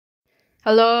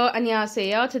Hello,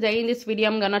 안녕하세요. Today in this video,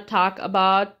 I'm gonna talk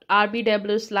about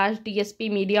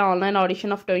RBW/DSP Media Online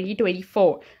Audition of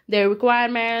 2024. Their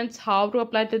requirements, how to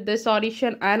apply to this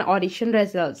audition, and audition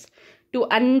results. To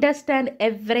understand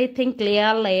everything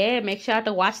clearly, make sure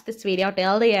to watch this video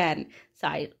till the end.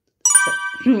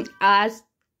 As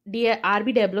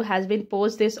RBW has been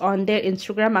post this on their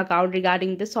Instagram account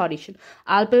regarding this audition.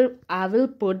 I will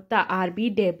put the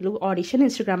RBW audition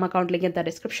Instagram account link in the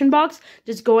description box.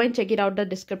 Just go and check it out the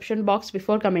description box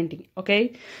before commenting.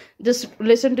 Okay, just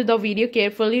listen to the video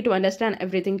carefully to understand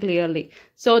everything clearly.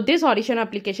 So this audition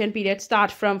application period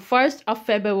starts from 1st of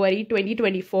February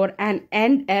 2024 and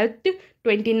end at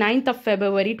 29th of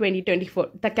February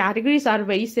 2024. The categories are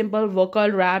very simple: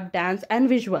 vocal, rap, dance, and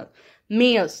visual.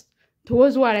 Males,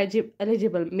 those who are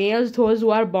eligible. Males, those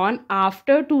who are born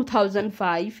after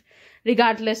 2005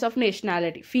 regardless of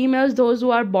nationality. Females, those who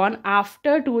are born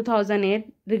after 2008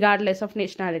 regardless of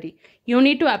nationality. You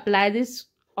need to apply this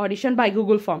audition by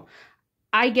Google Form.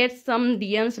 I get some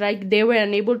DMs like they were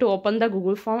unable to open the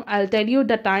Google Form. I'll tell you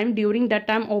the time. During that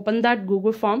time, open that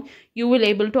Google Form. You will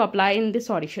able to apply in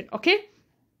this audition. Okay,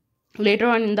 later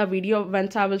on in the video,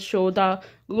 once I will show the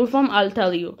Google Form, I'll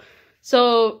tell you.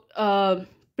 So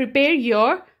prepare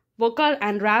your vocal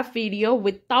and rap video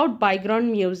without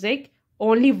background music,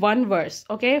 only one verse.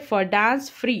 Okay, for dance,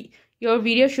 free. Your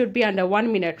video should be under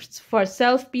 1 minute. For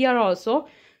self PR also,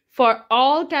 for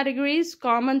all categories,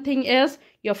 common thing is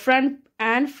your front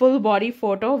and full body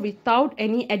photo without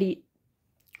any edit,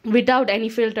 without any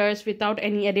filters, without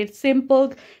any edit.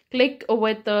 Simple click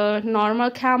with the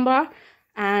normal camera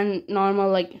and normal,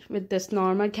 like with this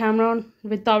normal camera,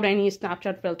 without any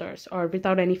Snapchat filters or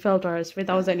without any filters,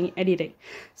 without any editing.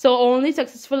 So only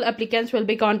successful applicants will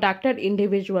be contacted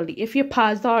individually. If you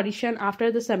pass the audition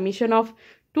after the submission of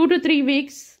 2 to 3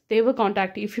 weeks, they will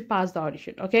contact you if you pass the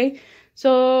audition. Okay,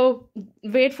 so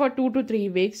wait for 2 to 3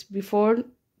 weeks before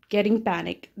getting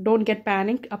panic. Don't get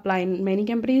panicked. Apply in many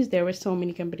companies. There were so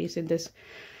many companies in this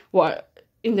world,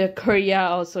 in the Korea,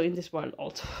 also in this world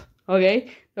also. Okay,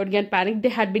 don't get panicked. They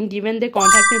had been given the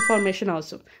contact information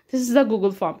also. This is the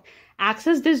Google Form.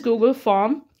 Access this Google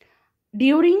Form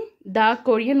during the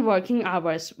Korean working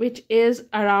hours, which is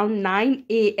around 9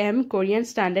 a.m. Korean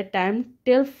Standard Time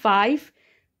till 5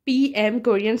 p.m.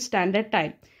 Korean Standard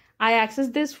Time. I access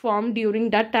this form during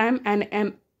that time and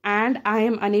I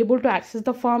am unable to access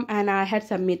the form, and I had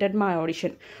submitted my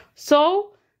audition.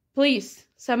 So please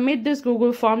submit this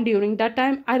Google Form during that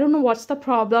time. I don't know what's the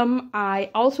problem.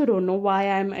 I also don't know why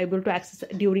I'm able to access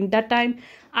it during that time.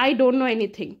 I don't know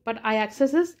anything, but I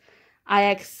access this.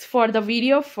 For the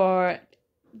video, for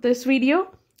this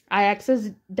video, I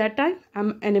access that time.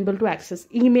 I'm unable to access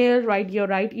email. Write your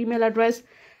right email address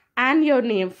and your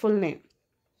name, full name.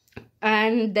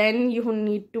 And then you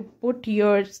need to put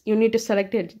you need to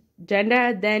select a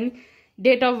gender, then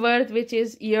date of birth, which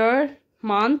is year,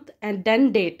 month, and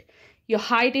then date. Your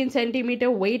height in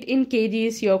centimeter, weight in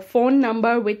kgs, your phone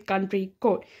number with country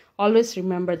code. Always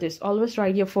remember this. Always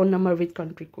write your phone number with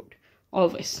country code.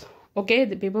 Always. Okay,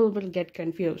 the people will get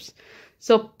confused.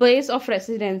 So place of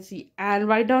residency, and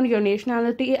write down your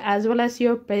nationality as well as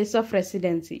your place of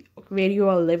residency, where you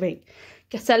are living.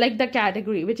 Select the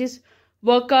category, which is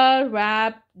vocal,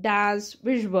 rap, dance,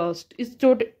 visuals.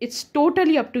 It's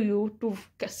totally up to you to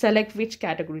select which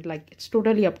category. Like, it's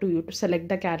totally up to you to select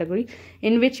the category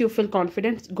in which you feel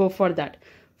confident. Go for that.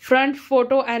 Front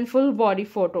photo and full body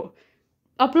photo.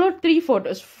 Upload 3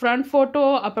 photos: front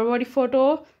photo, upper body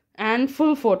photo, and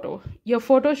full photo. Your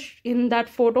photo in that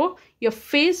photo, your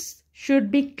face should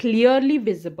be clearly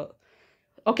visible.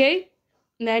 Okay,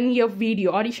 then your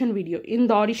video, audition video. In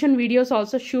the audition videos,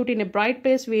 also shoot in a bright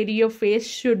place where your face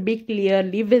should be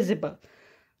clearly visible.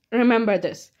 Remember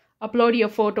this. Upload your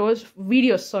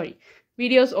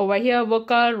videos over here: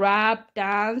 vocal, rap,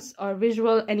 dance, or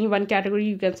visual. Any one category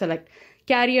you can select.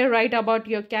 Career, write about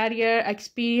your career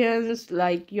experience,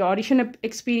 like your audition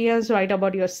experience. Write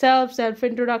about yourself,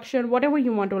 self-introduction, whatever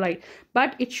you want to write.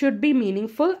 But it should be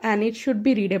meaningful and it should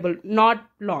be readable, not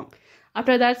long.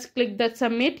 After that, click that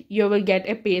submit. You will get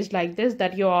a page like this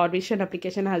that your audition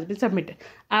application has been submitted.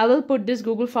 I will put this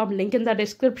Google Form link in the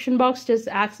description box. Just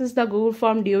access the Google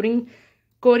Form during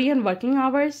Korean working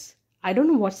hours. I don't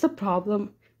know what's the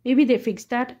problem. Maybe they fixed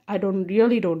that. I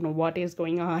really don't know what is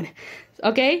going on.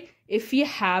 Okay, if you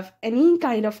have any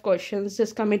kind of questions,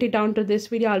 just comment it down to this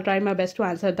video. I'll try my best to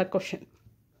answer the question.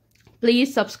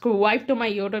 Please subscribe to my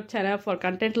YouTube channel for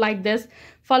content like this.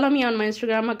 Follow me on my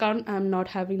Instagram account. I'm not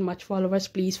having much followers.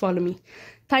 Please follow me.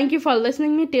 Thank you for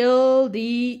listening me till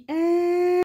the end.